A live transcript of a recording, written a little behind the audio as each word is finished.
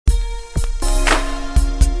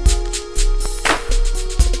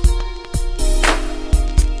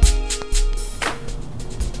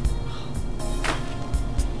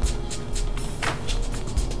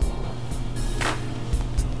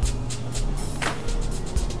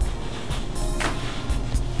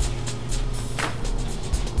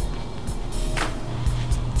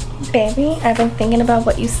Baby, I've been thinking about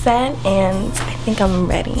what you said, and I think I'm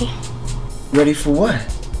ready. Ready for what?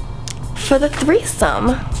 For the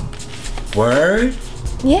threesome. Word?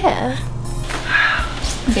 Yeah.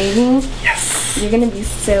 Baby, Yes. you're gonna be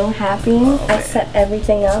so happy. I set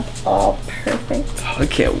everything up all perfect. Oh, I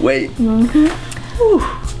can't wait.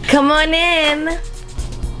 Come on in.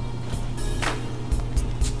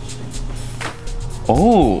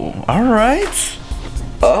 Oh, all right.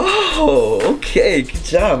 Oh, okay. Good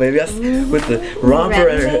job, baby. With the romper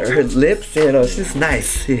and her lips, you know, she's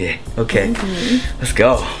nice. Yeah. Okay. Let's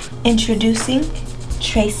go. Introducing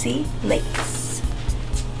Tracy Lakes.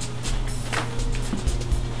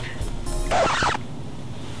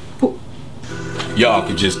 Y'all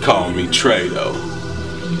can just call me Trey, though.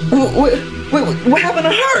 Wait, what happened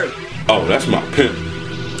to her? Oh, that's my pimp.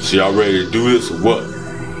 So y'all ready to do this or what?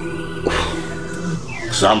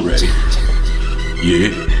 Cause I'm ready. Yeah.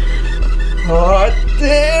 Oh,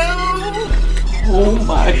 damn. Oh,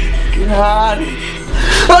 my God.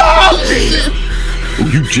 Oh, Oh,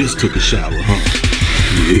 you just took a shower, huh?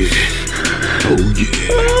 Yeah. Oh,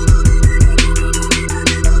 yeah.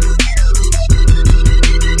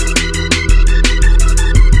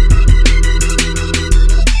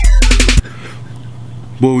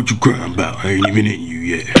 Boy, what you crying about? I ain't even in you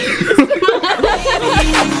yet.